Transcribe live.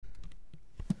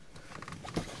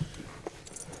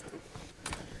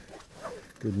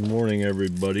Good morning,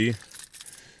 everybody,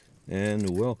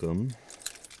 and welcome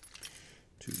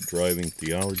to Driving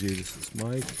Theology. This is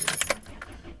Mike.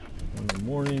 In the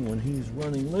morning when he's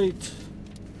running late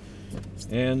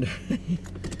and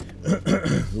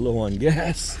low on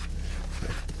gas.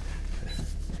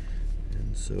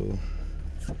 And so,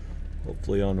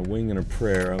 hopefully on a wing and a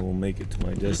prayer, I will make it to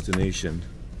my destination.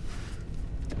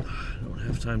 I don't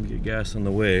have time to get gas on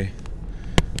the way.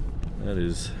 That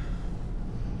is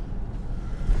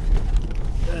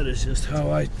just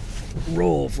how I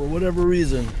roll for whatever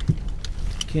reason.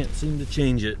 Can't seem to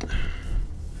change it.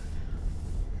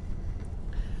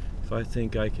 If I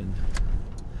think I can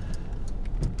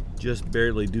just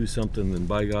barely do something, then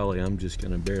by golly, I'm just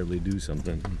going to barely do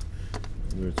something.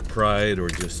 Whether it's pride or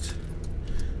just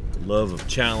the love of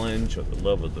challenge or the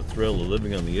love of the thrill of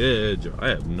living on the edge, or I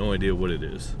have no idea what it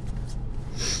is.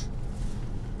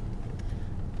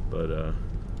 But,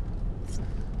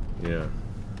 yeah.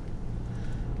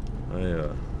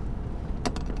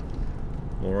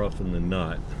 More often than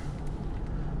not,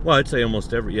 well, I'd say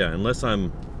almost unless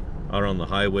I'm out on the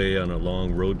highway on a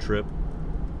long road trip,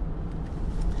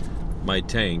 my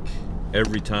tank,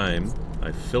 every time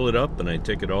I fill it up and I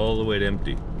take it all the way to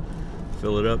empty.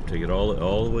 Fill it up, take it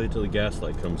all the way till the gas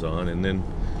light comes on, and then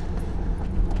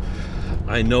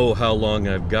I know how long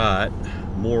I've got,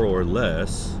 more or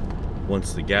less,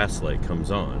 once the gas light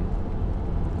comes on.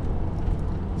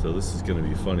 So this is going to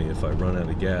be funny if I run out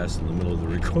of gas in the middle of the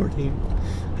recording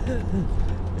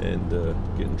and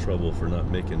get in trouble for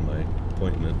not making my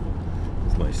appointment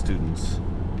with my students.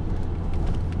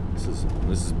 This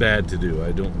is bad to do.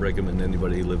 I don't recommend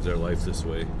anybody live their life this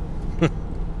way.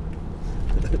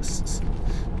 This is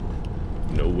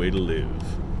no way to live.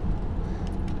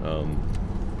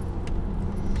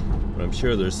 But I'm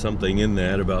sure there's something in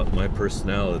that about my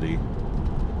personality.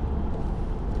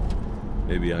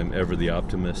 Maybe I'm ever the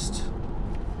optimist.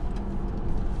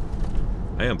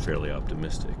 I am fairly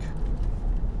optimistic.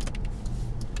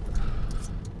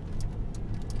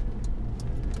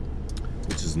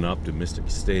 Which is an optimistic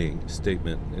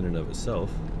statement in and of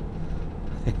itself.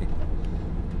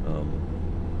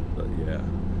 But yeah.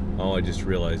 Oh, I just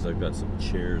realized I've got some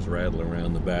chairs rattling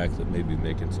around the back that may be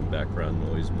making some background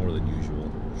noise more than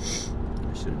usual.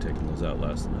 I should have taken those out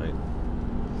last night.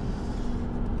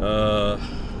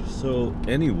 So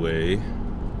anyway,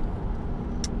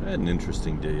 I had an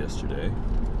interesting day yesterday.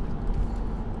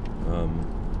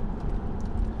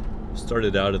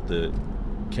 Started out at the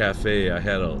cafe. I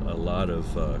had a lot of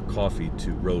coffee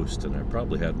to roast, and I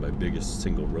probably had my biggest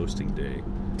single roasting day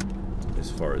as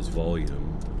far as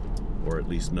volume, or at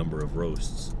least number of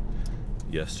roasts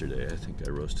yesterday. I think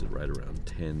I roasted right around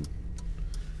 10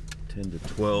 to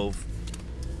 12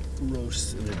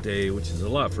 roasts in a day, which is a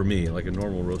lot for me. Like a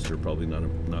normal roaster, probably not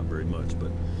very much,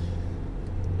 but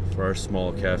for our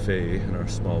small cafe and our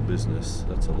small business,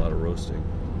 that's a lot of roasting.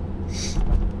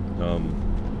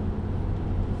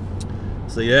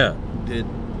 So yeah, did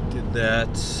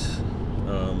that.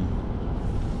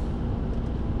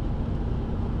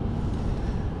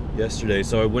 Yesterday,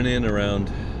 so I went in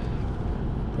around,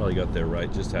 probably got there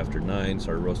right just after 9,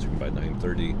 started roasting by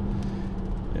 9:30,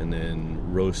 and then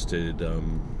roasted a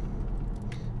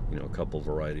couple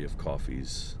variety of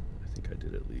coffees. I think I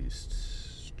did at least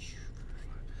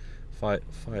five,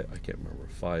 I can't remember,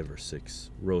 5 or 6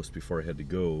 roasts before I had to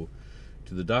go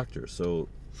to the doctor. So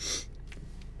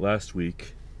last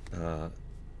week I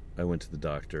went to the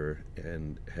doctor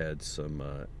and had some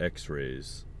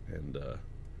x-rays and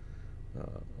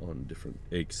on different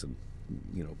aches and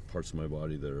parts of my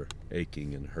body that are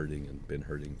aching and hurting and been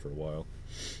hurting for a while.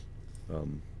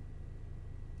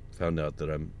 Found out that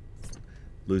I'm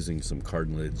losing some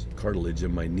cartilage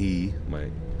in my knee,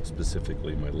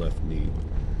 specifically my left knee,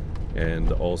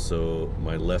 and also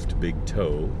my left big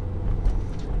toe.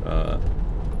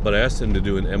 But I asked him to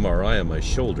do an MRI on my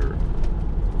shoulder.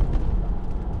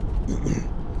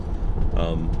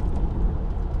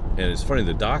 And it's funny,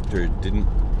 the doctor didn't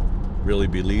really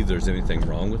believe there's anything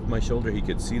wrong with my shoulder. He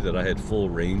could see that I had full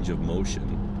range of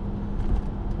motion.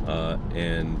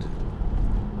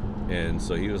 And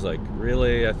so he was like,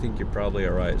 really? I think you're probably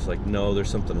all right. It's like, no, there's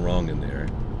something wrong in there.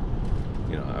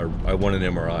 I want an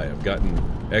MRI. I've gotten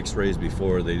x-rays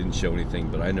before. They didn't show anything,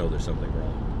 but I know there's something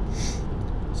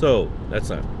wrong. So that's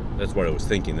what I was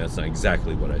thinking. That's not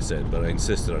exactly what I said, but I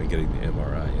insisted on getting the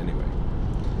MRI anyway.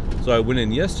 So I went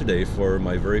in yesterday for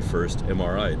my very first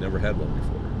MRI. I'd never had one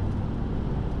before.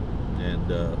 And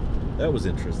that was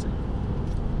interesting.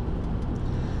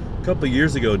 A couple of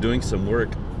years ago, doing some work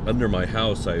under my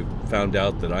house, I found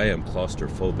out that I am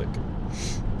claustrophobic.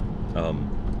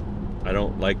 I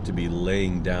don't like to be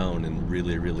laying down in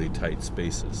really, really tight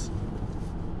spaces.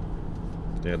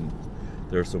 And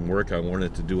there's some work I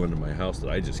wanted to do under my house that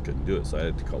I just couldn't do it, so I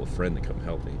had to call a friend to come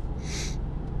help me.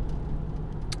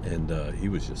 And he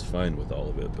was just fine with all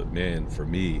of it. But man, for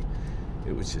me,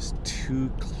 it was just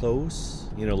too close.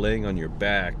 Laying on your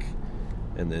back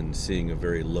and then seeing a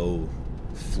very low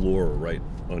floor right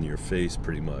on your face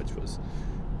pretty much was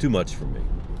too much for me.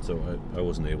 So I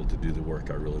wasn't able to do the work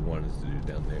I really wanted to do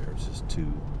down there. It's just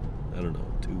too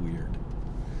weird.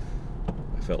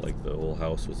 I felt like the whole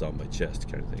house was on my chest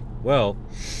kind of thing. Well,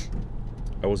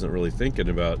 I wasn't really thinking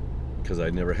about, because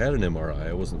I never had an MRI,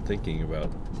 I wasn't thinking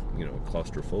about,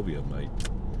 claustrophobia might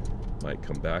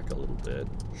come back a little bit.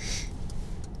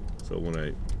 So when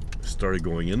I started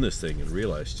going in this thing and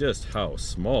realized just how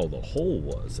small the hole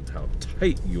was and how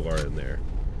tight you are in there,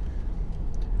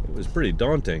 it was pretty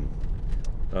daunting.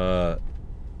 I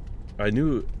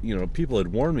knew, people had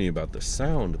warned me about the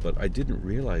sound, but I didn't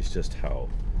realize just how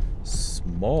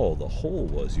small the hole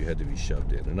was you had to be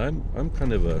shoved in. And I'm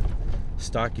kind of a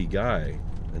stocky guy,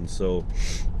 and so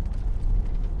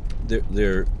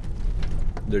they're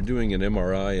doing an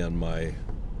MRI on my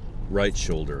right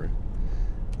shoulder,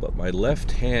 but my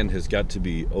left hand has got to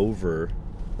be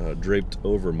draped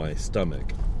over my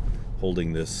stomach,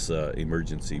 holding this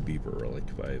emergency beeper. Like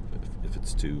if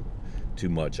it's too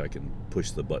much, I can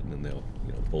push the button and they'll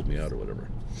pull me out or whatever.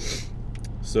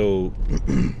 So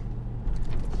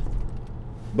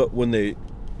but when they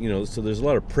so there's a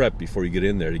lot of prep before you get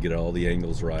in there to get all the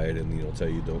angles right, and tell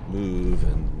you don't move,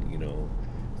 and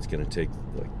it's going to take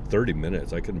like 30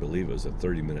 minutes. I couldn't believe it was a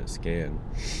 30-minute scan.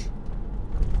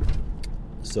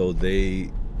 So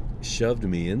they shoved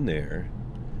me in there,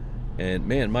 and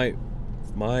man, my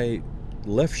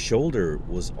left shoulder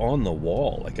was on the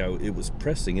wall, like it was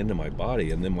pressing into my body,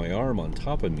 and then my arm on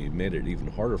top of me made it even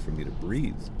harder for me to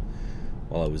breathe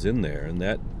while I was in there. And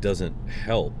that doesn't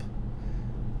help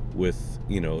with,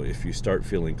 if you start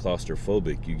feeling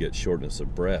claustrophobic, you get shortness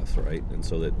of breath, right? And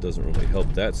so that doesn't really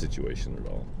help that situation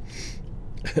at all.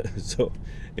 So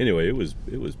anyway, it was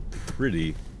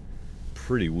pretty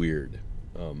weird.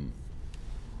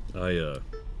 I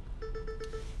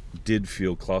did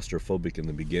feel claustrophobic in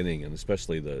the beginning, and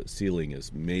especially the ceiling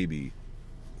is maybe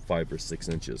 5 or 6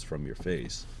 inches from your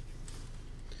face.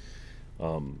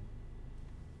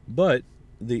 But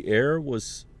the air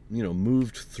was,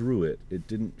 moved through it. It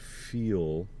didn't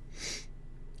feel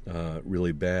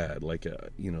really bad. Like,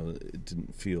 it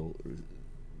didn't feel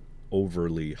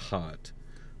overly hot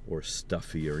or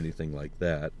stuffy or anything like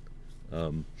that.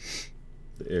 The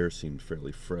air seemed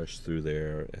fairly fresh through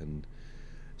there, and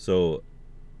so,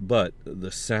 but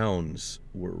the sounds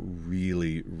were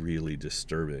really, really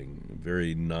disturbing.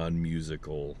 Very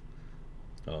non-musical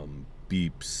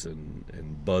beeps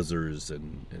and buzzers,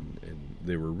 and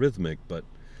they were rhythmic, but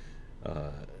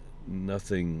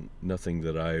nothing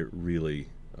that I really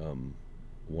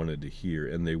wanted to hear,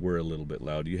 and they were a little bit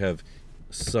loud. You have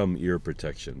some ear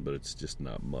protection, but it's just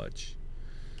not much.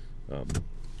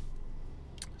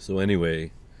 So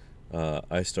anyway,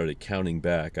 I started counting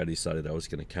back. I decided I was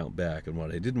going to count back, and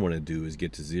what I didn't want to do is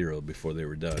get to 0 before they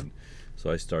were done. So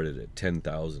I started at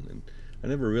 10,000, and I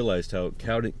never realized how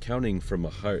counting from the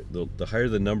higher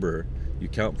the number you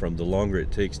count from, the longer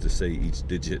it takes to say each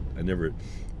digit. I never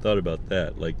thought about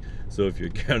that. Like, so if you're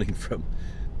counting from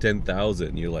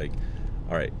 10,000, you're like,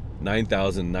 all right,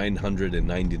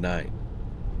 9,999,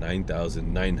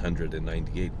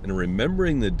 9,998, and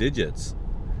remembering the digits,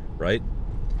 right?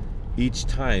 Each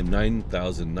time,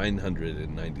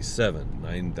 9,997,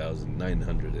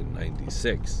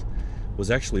 9,996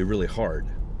 was actually really hard,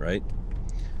 right?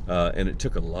 And it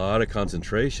took a lot of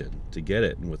concentration to get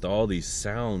it. And with all these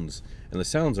sounds, and the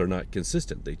sounds are not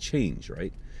consistent, they change,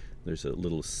 right? There's a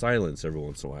little silence every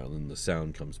once in a while, and the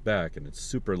sound comes back, and it's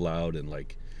super loud and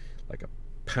like a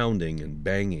pounding and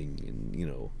banging, and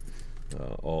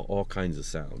all kinds of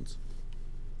sounds.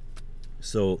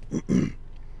 So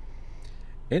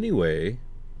anyway,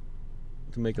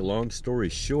 to make a long story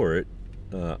short,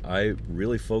 I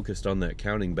really focused on that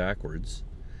counting backwards,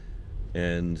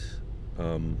 and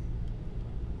I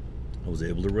was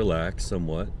able to relax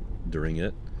somewhat during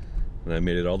it, and I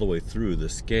made it all the way through the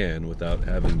scan without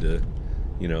having to,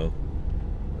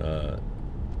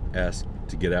 ask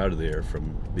to get out of there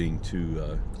from being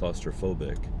too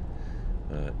claustrophobic.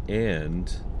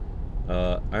 And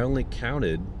I only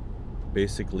counted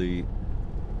basically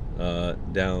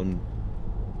down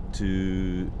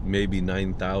to maybe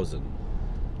 9,000.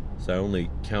 So I only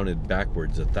counted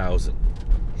backwards 1,000.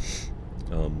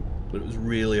 But it was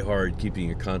really hard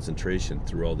keeping a concentration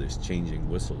through all these changing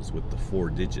whistles with the 4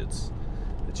 digits.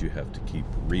 that you have to keep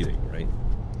reading, right?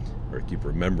 Or keep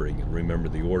remembering and remember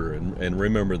the order and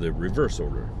remember the reverse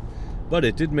order. But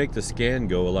it did make the scan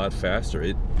go a lot faster.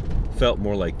 It felt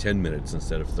more like 10 minutes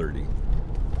instead of 30.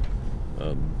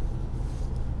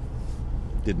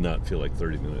 Did not feel like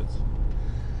 30 minutes.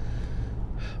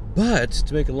 But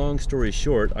to make a long story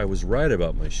short, I was right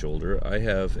about my shoulder. I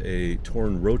have a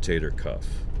torn rotator cuff.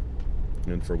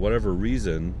 And for whatever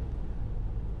reason,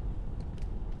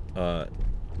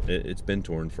 it's been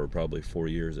torn for probably 4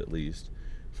 years at least.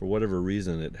 For whatever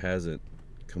reason, it hasn't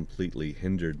completely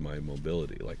hindered my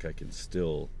mobility. Like, I can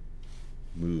still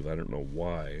move. I don't know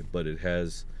why, but it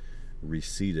has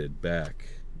receded back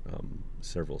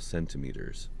several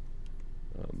centimeters.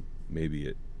 Maybe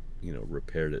it,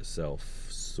 repaired itself,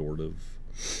 sort of.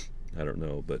 I don't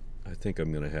know, but I think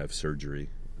I'm going to have surgery.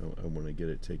 I want to get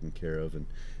it taken care of, and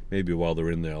maybe while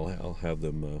they're in there, I'll have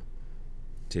them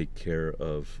take care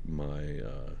of my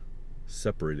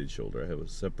separated shoulder. I have a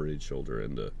separated shoulder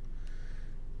and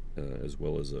as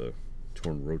well as a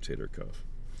torn rotator cuff.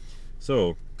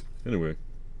 So, anyway,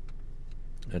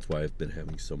 that's why I've been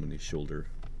having so many shoulder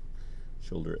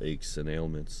aches and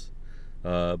ailments.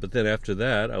 But then after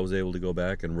that, I was able to go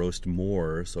back and roast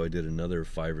more, so I did another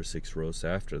 5 or 6 roasts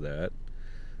after that,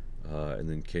 and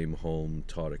then came home,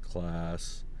 taught a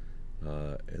class,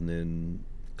 and then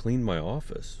cleaned my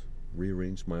office,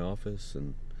 rearranged my office,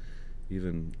 and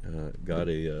even got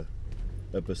a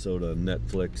episode on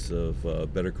Netflix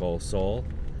of Better Call Saul,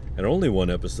 and only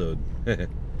one episode. I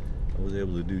was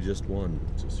able to do just one,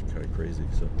 which is kind of crazy.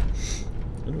 So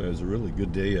anyway, it was a really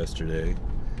good day yesterday.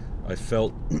 I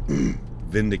felt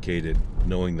vindicated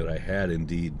knowing that I had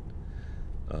indeed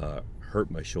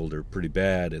hurt my shoulder pretty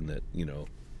bad, and that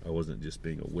I wasn't just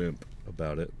being a wimp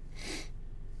about it.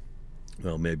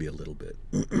 Well, maybe a little bit.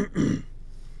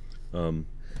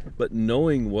 But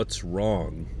knowing what's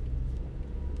wrong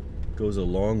goes a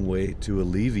long way to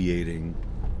alleviating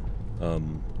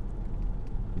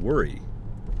worry,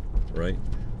 right?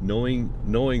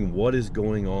 Knowing what is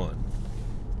going on,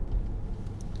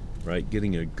 right?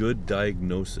 Getting a good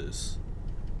diagnosis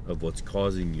of what's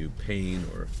causing you pain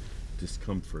or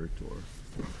discomfort or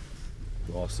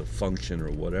loss of function or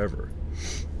whatever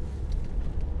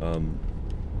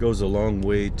goes a long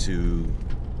way to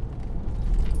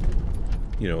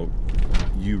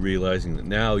you realizing that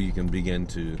now you can begin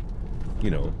to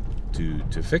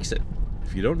to fix it.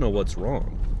 If you don't know what's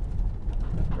wrong,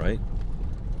 right,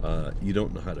 you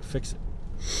don't know how to fix it.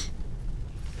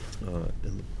 And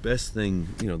the best thing,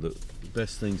 the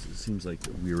best things it seems like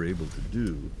that we are able to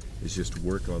do is just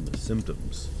work on the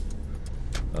symptoms,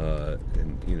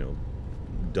 and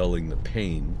dulling the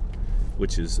pain,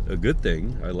 which is a good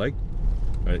thing. I like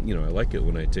it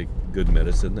when I take good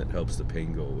medicine that helps the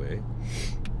pain go away.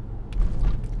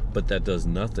 But that does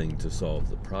nothing to solve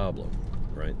the problem,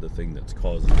 right? The thing that's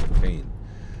causing the pain.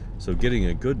 So getting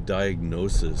a good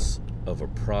diagnosis of a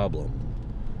problem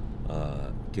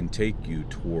can take you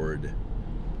toward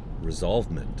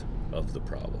resolvement of the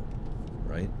problem,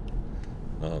 right?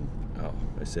 I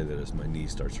say that as my knee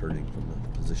starts hurting from the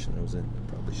position I was in. I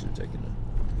probably should have taken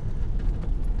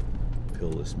a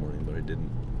pill this morning, but I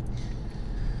didn't.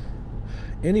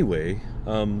 Anyway,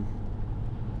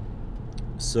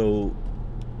 so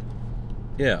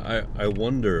yeah, I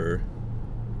wonder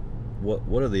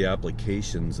what are the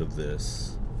applications of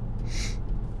this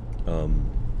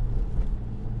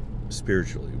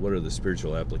spiritually? What are the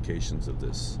spiritual applications of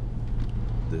this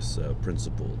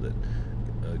principle that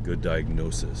a good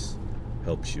diagnosis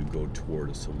helps you go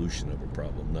toward a solution of a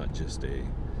problem, not just a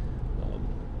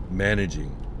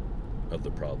managing of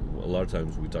the problem. A lot of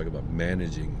times we talk about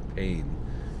managing pain,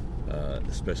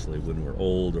 especially when we're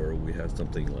old or we have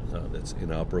something that's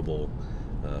inoperable,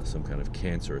 some kind of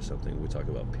cancer or something. We talk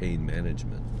about pain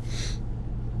management.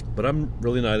 But I'm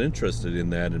really not interested in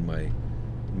that in my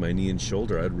knee and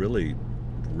shoulder. I'd really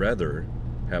rather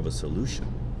have a solution,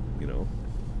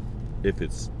 if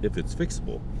it's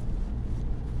fixable.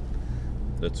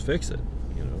 Let's fix it,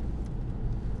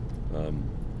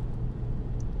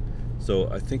 So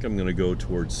I think I'm going to go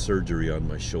towards surgery on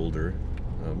my shoulder.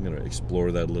 I'm going to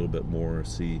explore that a little bit more.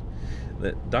 See,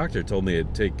 that doctor told me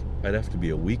I'd have to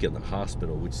be a week in the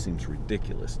hospital, which seems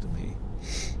ridiculous to me.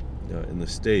 In the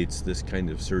States, this kind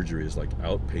of surgery is like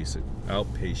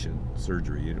outpatient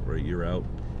surgery, right? You're out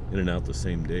in and out the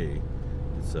same day.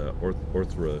 It's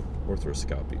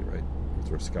arthroscopy, right?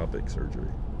 Arthroscopic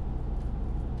surgery,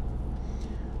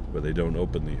 where they don't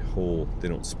open they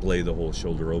don't splay the whole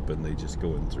shoulder open. They just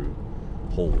go in through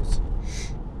holes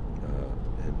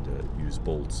and use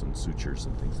bolts and sutures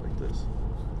and things like this.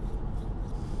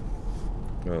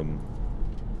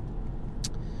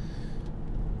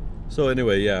 So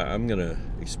anyway, yeah, I'm gonna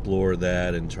explore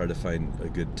that and try to find a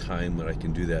good time when I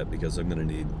can do that, because I'm gonna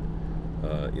need,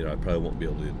 I probably won't be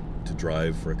able to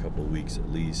drive for a couple of weeks at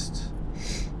least,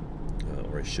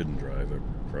 or I shouldn't drive. I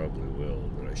probably will,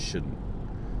 but I shouldn't.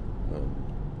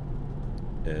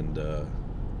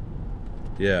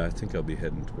 Yeah, I think I'll be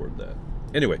heading toward that.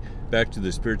 Anyway, back to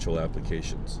the spiritual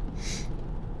applications.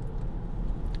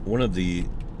 One of the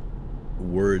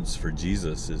words for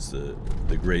Jesus is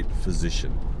the great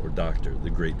physician, or doctor, the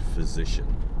great physician.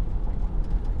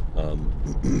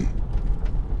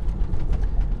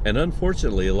 And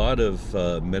unfortunately, a lot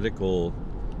of medical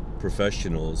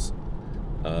professionals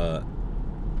are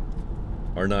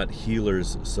not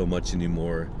healers so much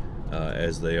anymore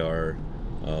as they are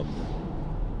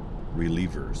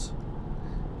relievers.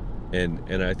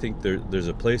 And I think there's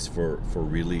a place for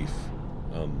relief.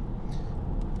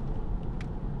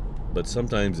 But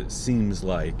sometimes it seems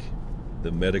like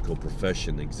the medical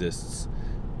profession exists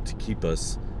to keep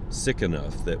us sick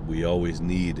enough that we always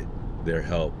need their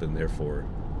help, and therefore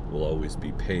we'll always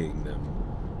be paying them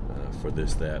for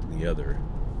this, that, and the other,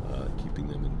 keeping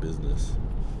them in business.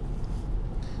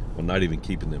 Well, not even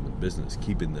keeping them in business,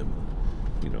 keeping them,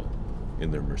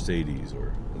 in their Mercedes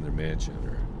or in their mansion,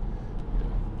 or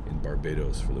in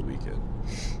Barbados for the weekend.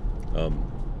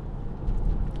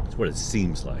 That's what it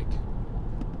seems like.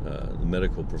 The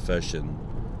medical profession,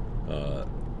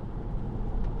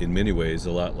 in many ways,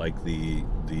 a lot like the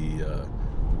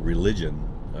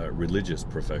religious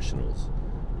professionals,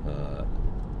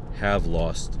 have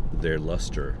lost their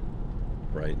luster,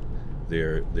 right?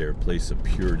 Their place of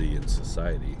purity in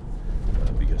society,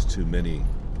 because too many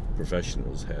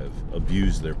professionals have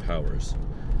abused their powers,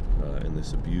 and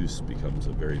this abuse becomes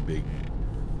a very big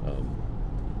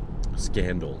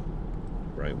scandal,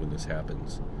 right, when this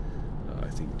happens. I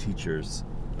think teachers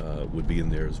would be in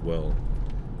there as well,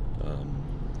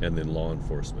 and then law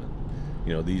enforcement.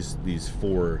 These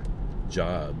four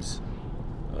jobs,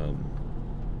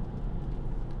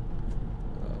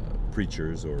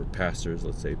 preachers or pastors,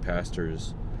 let's say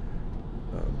pastors,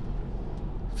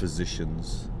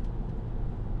 physicians,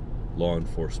 law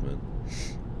enforcement,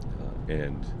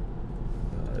 and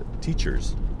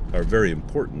teachers are very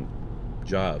important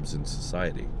jobs in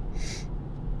society.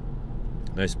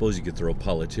 And I suppose you could throw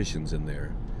politicians in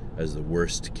there as the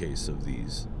worst case of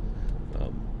these.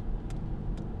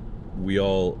 We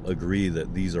all agree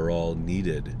that these are all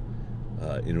needed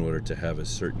in order to have a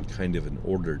certain kind of an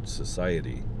ordered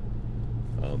society.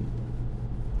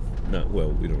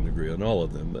 We don't agree on all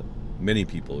of them, but many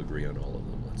people agree on all of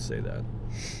them, let's say that.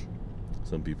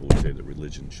 Some people would say that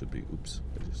religion should be, oops,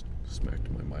 I just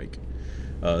smacked my mic.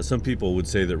 Some people would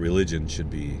say that religion should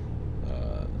be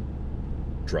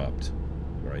dropped,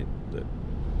 right?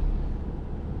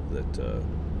 That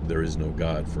there is no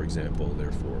God, for example,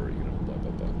 therefore, blah,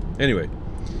 blah, blah. Anyway,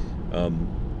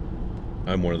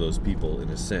 I'm one of those people in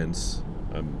a sense.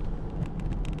 I'm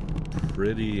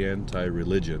pretty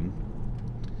anti-religion,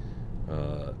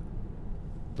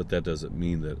 but that doesn't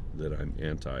mean that I'm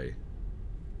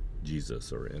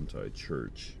anti-Jesus or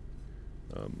anti-church.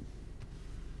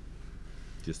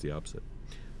 Just the opposite.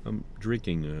 I'm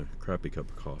drinking a crappy cup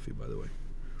of coffee, by the way.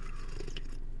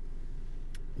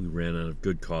 We ran out of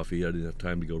good coffee. I didn't have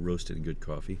time to go roast any good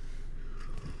coffee.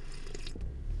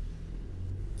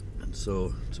 And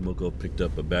so Tomoko picked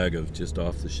up a bag of just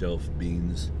off-the-shelf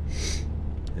beans.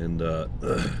 And,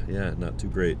 not too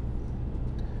great.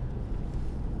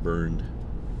 Burned.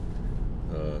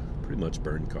 Pretty much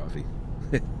burned coffee.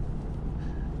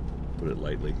 Put it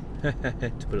lightly.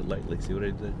 To put it lightly. See what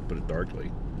I did? Put it darkly.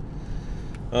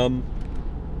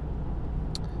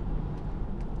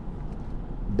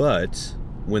 But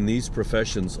when these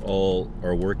professions all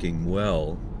are working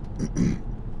well,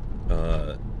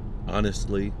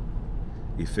 honestly,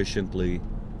 efficiently,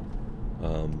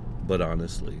 but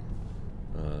honestly,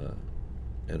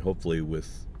 and hopefully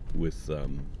with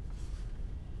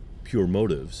pure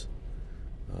motives,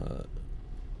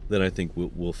 then I think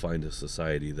we'll find a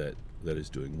society that is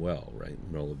doing well, right?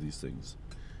 And all of these things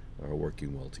are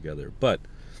working well together. But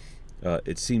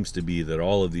it seems to be that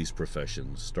all of these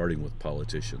professions, starting with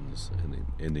politicians and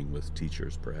ending with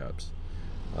teachers perhaps,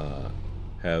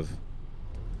 have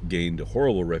gained a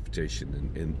horrible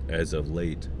reputation in as of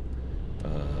late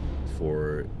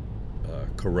for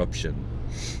corruption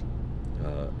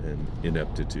and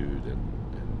ineptitude and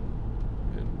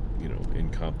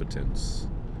incompetence,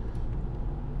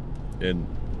 and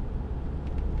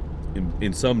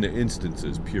in some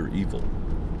instances pure evil,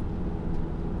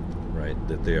 right?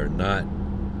 That they are not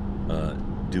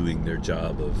doing their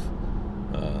job of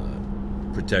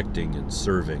protecting and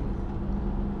serving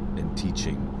and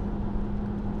teaching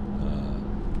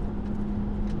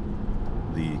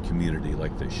community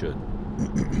like they should.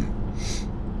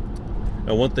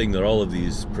 Now, one thing that all of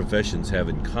these professions have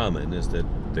in common is that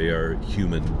they are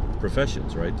human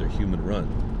professions, right? They're human run.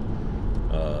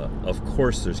 Of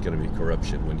course there's going to be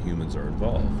corruption when humans are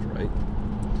involved, right?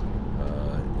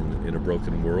 In a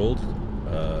broken world,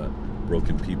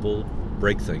 broken people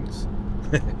break things.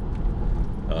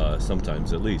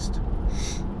 Sometimes at least.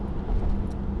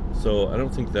 So I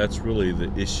don't think that's really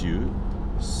the issue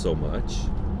so much.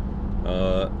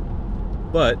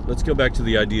 But let's go back to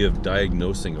the idea of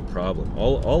diagnosing a problem.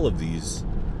 All of these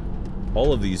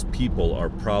people are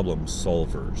problem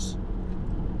solvers,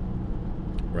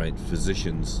 right?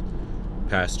 Physicians,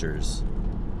 pastors,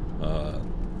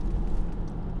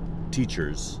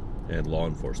 teachers, and law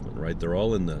enforcement, right? They're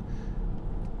all in the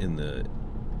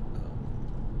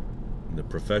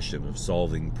profession of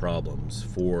solving problems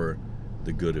for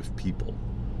the good of people.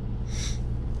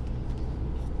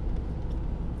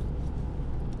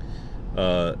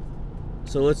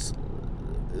 So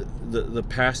the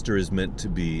pastor is meant to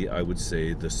be, I would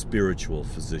say, the spiritual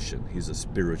physician. He's a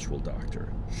spiritual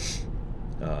doctor.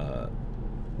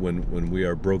 When we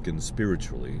are broken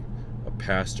spiritually, a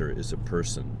pastor is a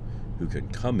person who can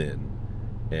come in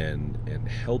and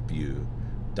help you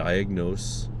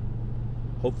diagnose,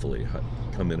 hopefully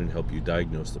come in and help you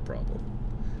diagnose the problem.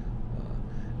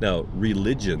 Now,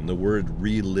 religion, the word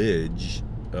religion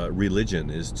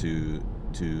is to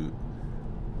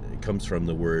it comes from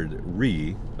the word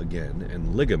re, again,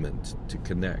 and ligament, to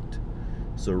connect.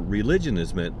 So religion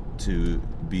is meant to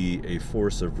be a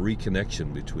force of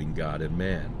reconnection between God and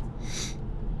man.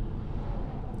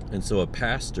 And so a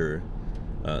pastor,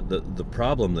 the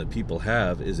problem that people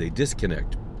have is a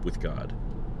disconnect with God,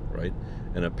 right?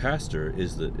 And a pastor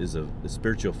is a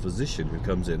spiritual physician who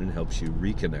comes in and helps you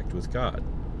reconnect with God,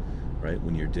 right?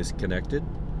 When you're disconnected,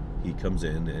 he comes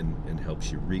in and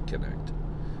helps you reconnect,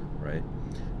 right?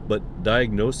 But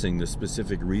diagnosing the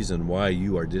specific reason why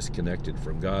you are disconnected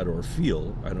from God, or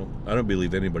feel, I don't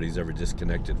believe anybody's ever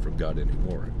disconnected from God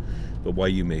anymore, but why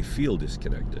you may feel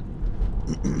disconnected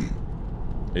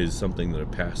is something that a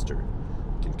pastor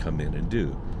can come in and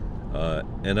do.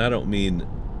 And I don't mean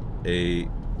a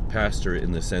pastor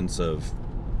in the sense of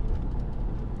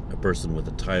a person with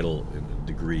a title and a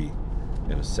degree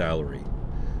and a salary.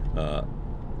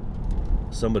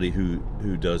 Somebody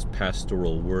who does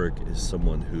pastoral work is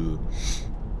someone who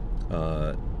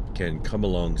can come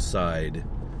alongside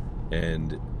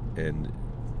and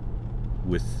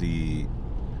with the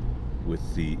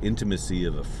intimacy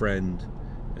of a friend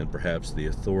and perhaps the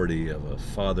authority of a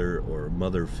father or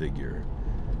mother figure,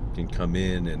 can come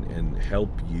in and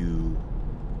help you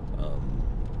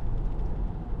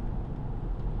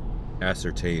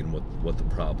ascertain what the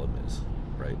problem is,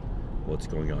 right? What's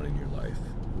going on in your life?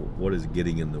 What is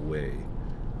getting in the way?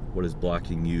 What is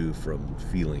blocking you from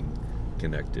feeling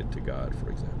connected to God, for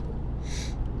example?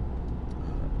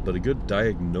 But a good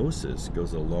diagnosis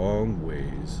goes a long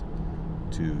ways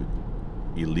to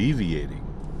alleviating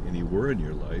any worry in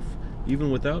your life,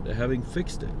 even without having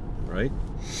fixed it, right?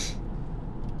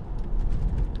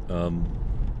 And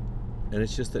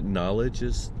it's just that knowledge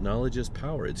is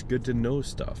power. It's good to know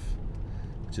stuff,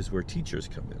 which is where teachers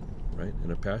come in, right?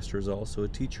 And a pastor is also a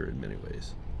teacher in many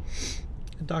ways.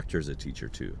 A doctor is a teacher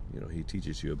too. He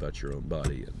teaches you about your own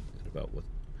body and about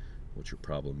what your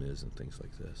problem is and things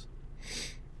like this.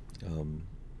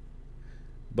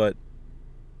 But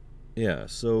yeah,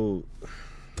 so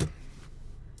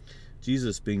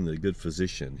Jesus, being the good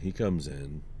physician, he comes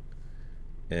in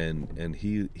and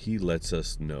he lets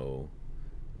us know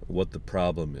what the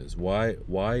problem is. Why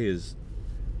does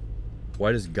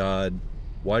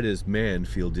man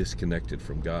feel disconnected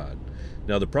from God?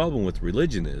 Now, the problem with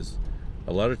religion is,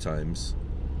 a lot of times,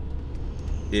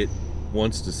 it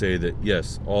wants to say that,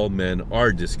 yes, all men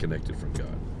are disconnected from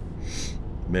God.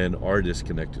 Men are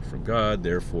disconnected from God,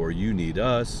 therefore you need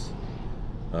us.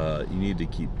 You need to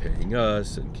keep paying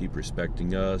us and keep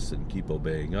respecting us and keep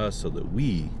obeying us so that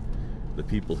we, the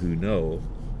people who know,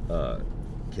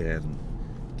 can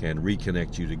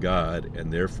reconnect you to God,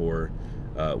 and therefore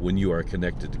when you are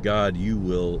connected to God, you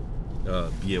will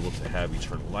be able to have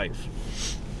eternal life,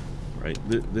 right?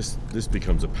 This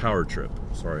becomes a power trip.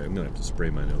 Sorry, I'm gonna have to spray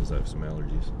my nose. I have some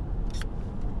allergies.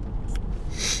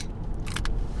 It's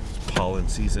pollen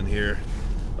season here,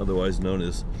 otherwise known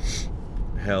as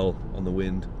hell on the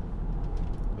wind.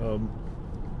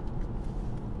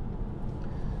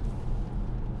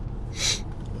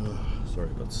 Sorry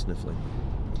about sniffling.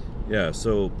 Yeah,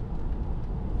 so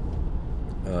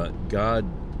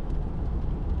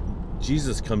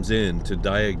Jesus comes in to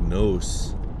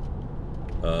diagnose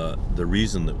the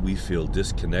reason that we feel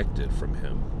disconnected from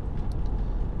him.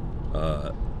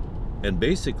 And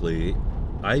basically,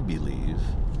 I believe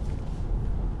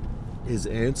his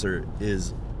answer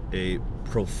is a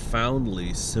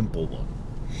profoundly simple one.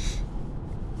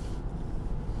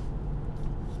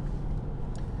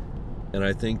 And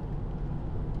I think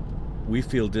we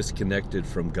feel disconnected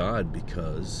from God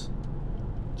because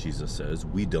Jesus says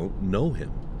we don't know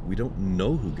him. We don't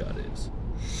know who God is.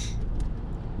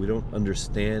 We don't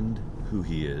understand who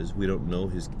he is. We don't know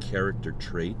his character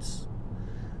traits.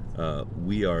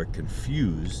 We are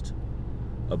confused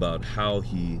about how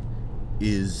he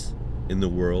is in the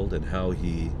world and how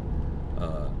he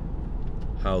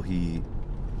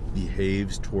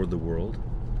behaves toward the world,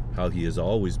 how he has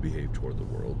always behaved toward the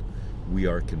world. We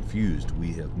are confused.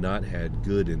 We have not had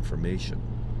good information.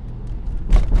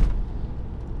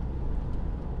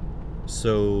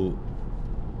 So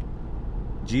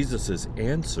Jesus'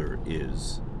 answer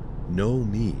is, know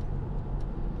me.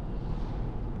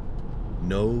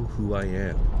 Know who I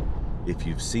am. If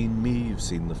you've seen me, you've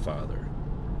seen the Father.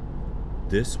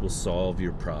 This will solve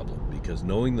your problem, because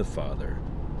knowing the Father,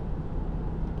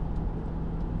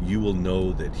 you will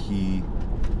know that he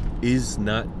is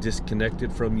not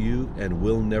disconnected from you and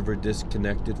will never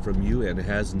disconnected from you and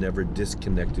has never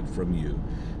disconnected from you.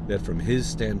 That from his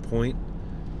standpoint,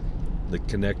 the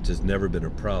connect has never been a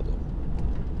problem.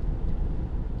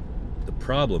 The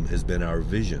problem has been our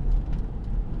vision,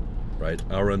 right?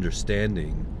 Our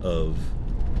understanding of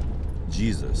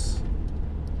Jesus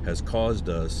has caused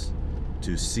us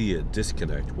to see a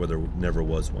disconnect where there never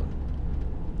was one.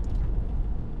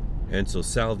 And so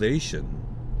salvation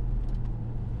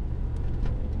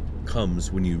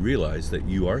comes when you realize that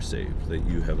you are saved, that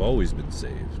you have always been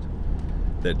saved,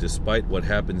 that despite what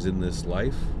happens in this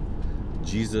life,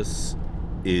 Jesus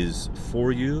is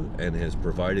for you and has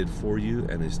provided for you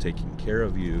and is taking care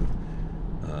of you,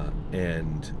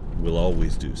 and will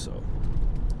always do so.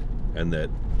 And that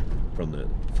from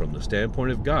the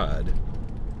standpoint of God,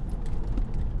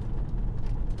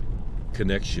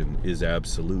 connection is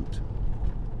absolute.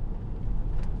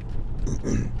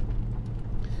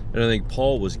 And I think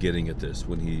Paul was getting at this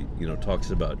when he,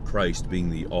 talks about Christ being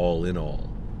the all in all,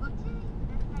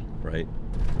 right?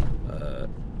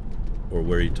 Or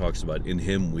where he talks about in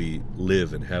him we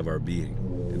live and have our being.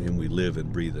 In him we live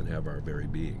and breathe and have our very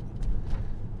being,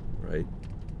 right?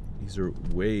 These are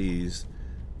ways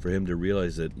for him to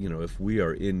realize that,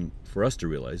 for us to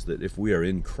realize that if we are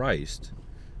in Christ,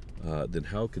 then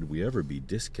how could we ever be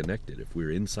disconnected if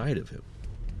we're inside of him?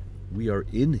 We are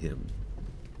in him.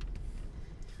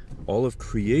 All of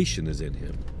creation is in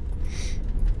him.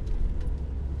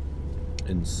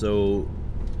 And so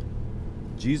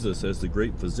Jesus, as the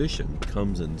great physician,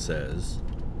 comes and says,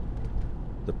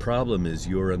 the problem is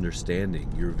your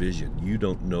understanding, your vision. You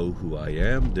don't know who I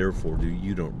am, therefore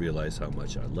you don't realize how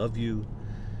much I love you,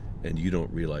 and you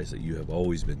don't realize that you have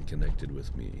always been connected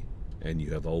with me, and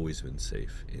you have always been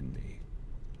safe in me.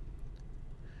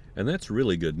 And that's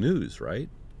really good news, right?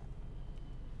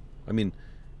 I mean,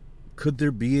 could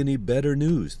there be any better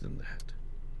news than that?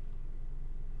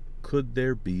 Could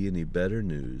there be any better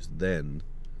news than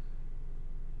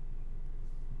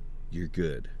you're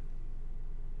good?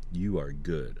 You are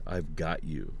good. I've got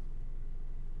you.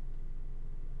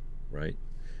 Right?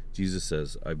 Jesus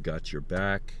says, I've got your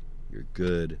back. You're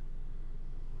good.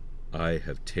 I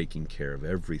have taken care of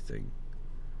everything.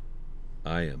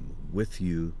 I am with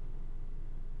you.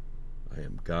 I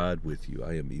am God with you.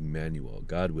 I am Emmanuel,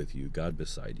 God with you, God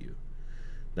beside you.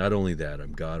 Not only that,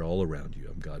 I'm God all around you.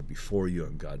 I'm God before you.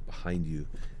 I'm God behind you.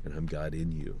 And I'm God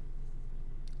in you.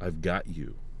 I've got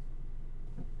you.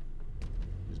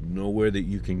 There's nowhere that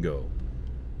you can go.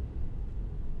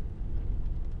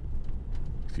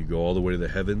 If you go all the way to the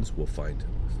heavens, we'll find him.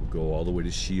 If we go all the way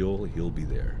to Sheol, he'll be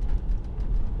there.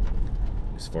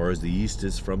 As far as the east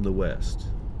is from the west.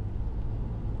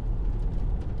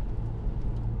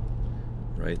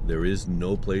 Right? There is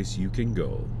no place you can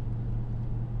go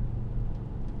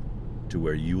to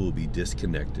where you will be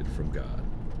disconnected from God.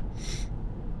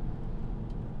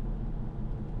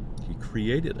 He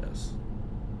created us,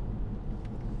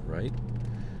 right?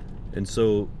 And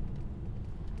so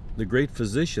the great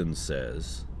physician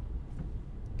says,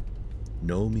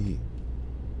 know me.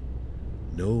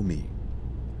 Know me.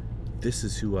 This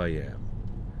is who I am.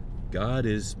 God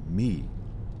is me.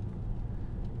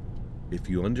 If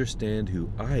you understand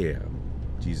who I am,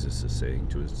 Jesus is saying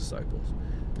to his disciples,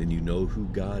 then you know who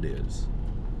God is.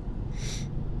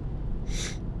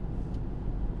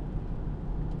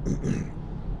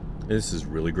 This is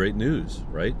really great news,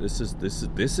 right? This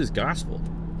is gospel.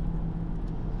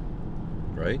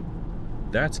 Right?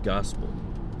 That's gospel.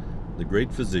 The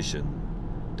great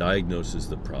physician diagnoses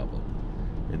the problem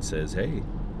and says, hey,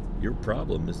 your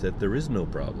problem is that there is no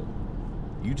problem.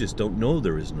 You just don't know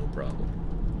there is no problem.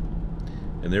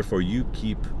 And therefore you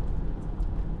keep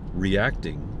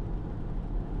reacting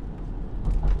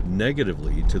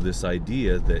negatively to this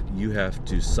idea that you have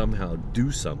to somehow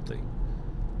do something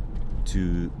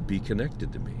to be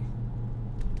connected to me.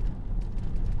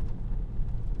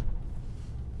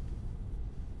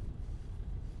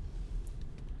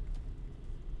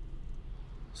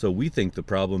 So we think the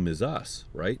problem is us,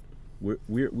 right?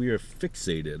 We are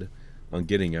fixated on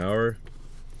getting our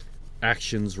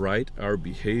actions right, our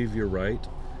behavior right,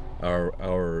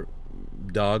 our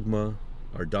dogma,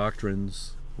 our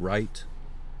doctrines right.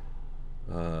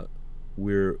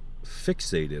 We're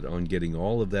fixated on getting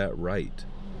all of that right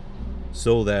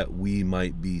so that we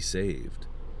might be saved,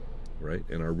 right?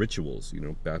 And our rituals,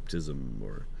 baptism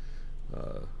or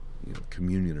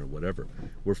communion or whatever,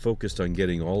 we're focused on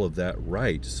getting all of that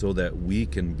right so that we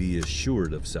can be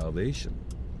assured of salvation.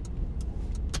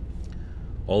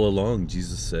 All along,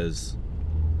 Jesus says,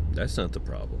 that's not the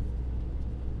problem.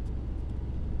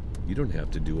 You don't have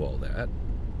to do all that.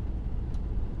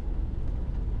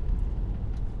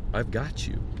 I've got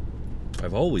you.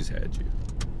 I've always had you.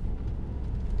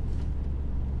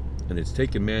 And it's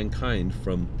taken mankind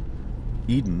from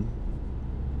Eden,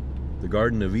 the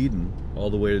Garden of Eden, all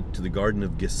the way to the Garden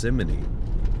of Gethsemane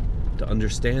to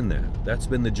understand that. That's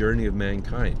been the journey of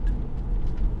mankind.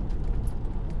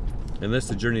 And that's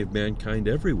the journey of mankind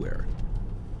everywhere.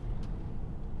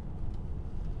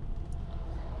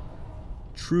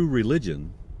 True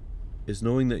religion is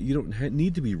knowing that you don't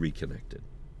need to be reconnected.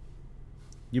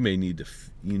 You may need to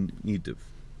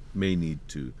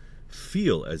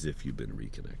feel as if you've been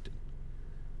reconnected,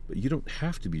 but you don't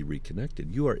have to be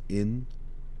reconnected. You are in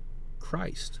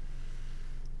Christ.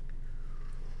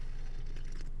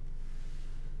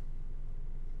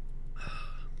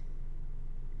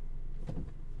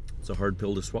 It's a hard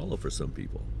pill to swallow for some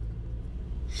people,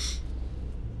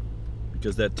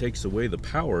 because that takes away the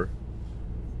power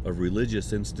of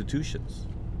religious institutions.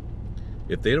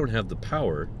 If they don't have the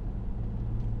power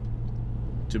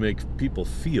to make people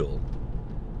feel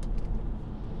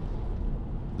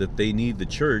that they need the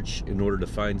church in order to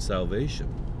find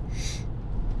salvation,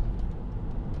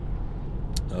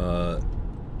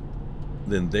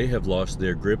 then they have lost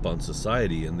their grip on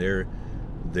society, and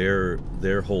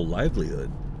their whole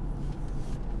livelihood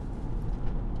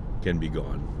can be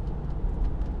gone,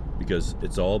 because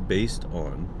it's all based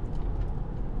on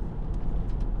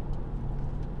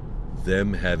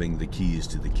them having the keys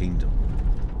to the kingdom.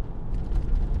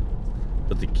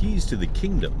 But the keys to the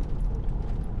kingdom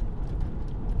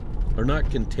are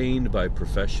not contained by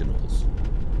professionals.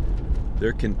 They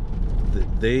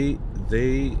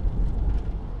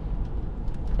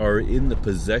are in the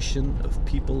possession of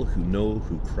people who know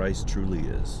who Christ truly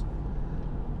is.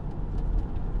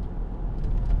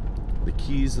 The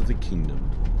keys of the kingdom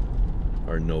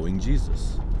are knowing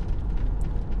Jesus.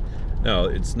 Now,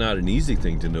 it's not an easy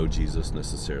thing to know Jesus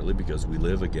necessarily, because we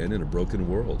live again in a broken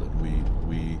world, and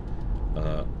we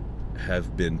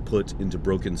have been put into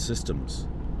broken systems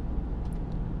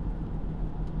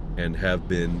and have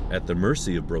been at the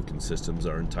mercy of broken systems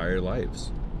our entire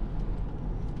lives.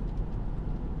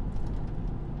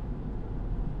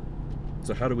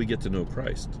 So how do we get to know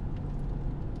Christ?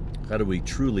 How do we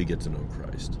truly get to know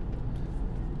Christ?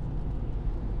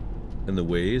 And the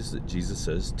way is that Jesus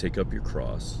says, take up your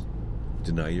cross,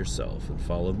 deny yourself, and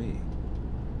follow me.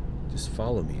 Just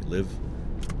follow me.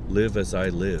 Live as I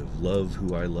live. Love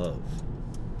who I love.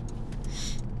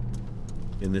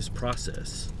 In this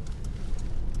process,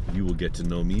 you will get to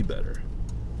know me better.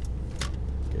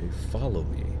 Okay, follow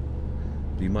me.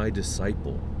 Be my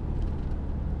disciple.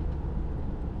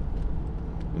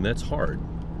 And that's hard.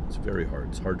 It's very hard.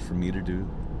 It's hard for me to do.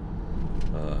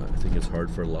 I think it's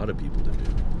hard for a lot of people to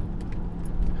do.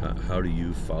 How do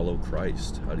you follow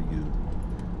Christ? How do you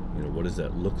what does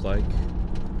that look like?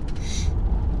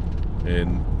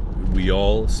 And we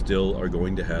all still are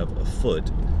going to have a foot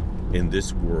in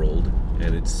this world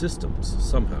and its systems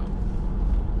somehow.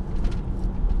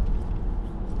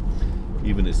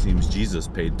 Even it seems Jesus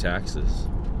paid taxes,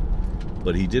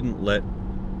 but he didn't let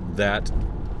that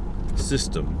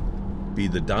system be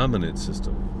the dominant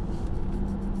system.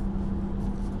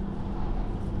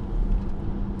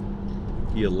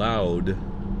 He allowed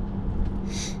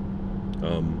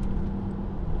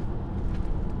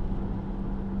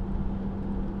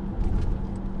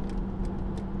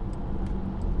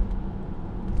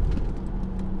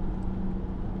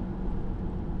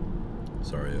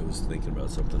sorry, I was thinking about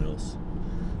something else.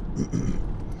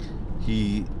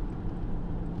 He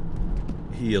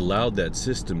allowed that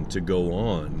system to go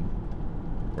on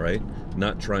right?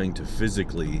 Not trying to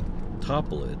physically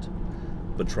topple it,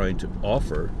 but trying to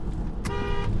offer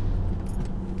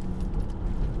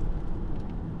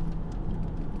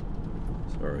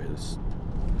sorry, this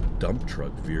dump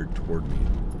truck veered toward me.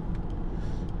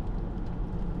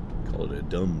 Call it a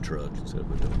dumb truck instead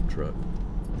of a dump truck.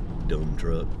 Dumb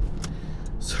truck.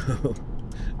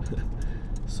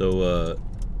 So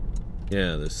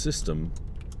yeah, the system,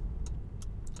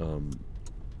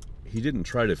 he didn't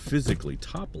try to physically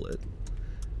topple it,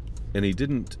 and he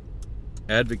didn't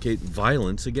advocate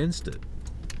violence against it.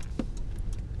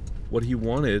 What he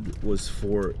wanted was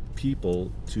for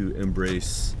people to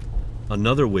embrace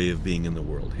another way of being in the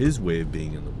world, his way of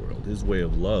being in the world, his way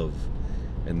of love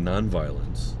and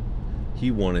nonviolence.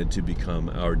 He wanted to become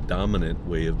our dominant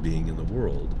way of being in the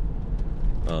world,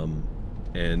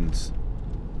 and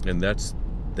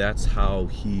that's how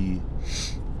he.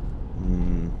 I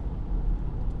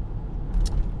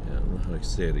don't know how to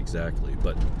say it exactly,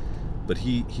 but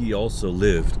he also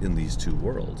lived in these two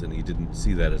worlds, and he didn't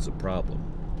see that as a problem,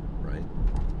 right?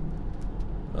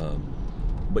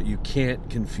 But you can't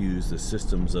confuse the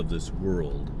systems of this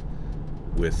world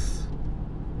with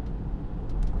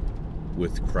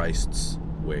Christ's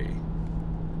way,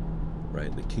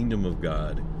 right? The kingdom of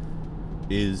God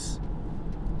is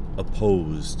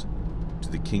opposed to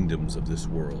the kingdoms of this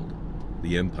world.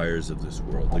 The empires of this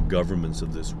world, the governments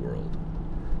of this world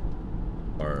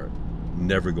are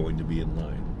never going to be in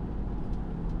line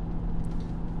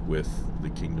with the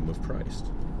kingdom of Christ.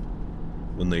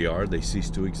 When they are, they cease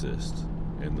to exist,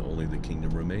 and only the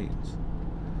kingdom remains.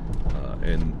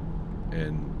 And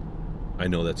I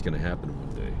know that's going to happen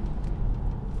one day.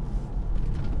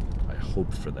 I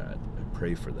hope for that. I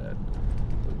pray for that.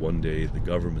 That one day the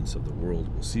governments of the world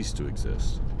will cease to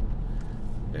exist,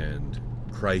 and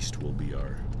Christ will be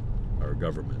our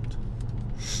government.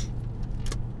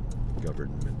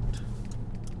 Government.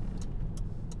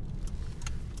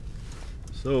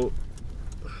 So,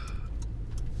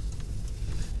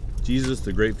 Jesus,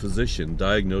 the great physician,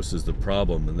 diagnoses the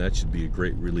problem, and that should be a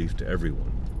great relief to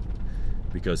everyone.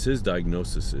 Because his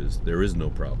diagnosis is, there is no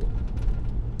problem.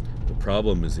 The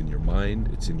problem is in your mind,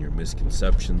 it's in your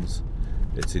misconceptions,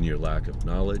 it's in your lack of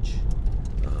knowledge,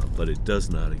 but it does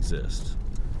not exist.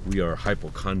 We are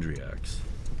hypochondriacs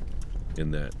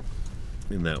in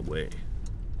that way.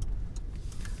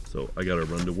 So I gotta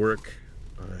run to work.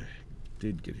 I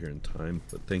did get here in time,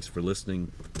 but thanks for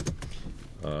listening.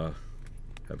 Have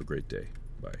a great day.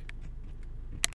 Bye.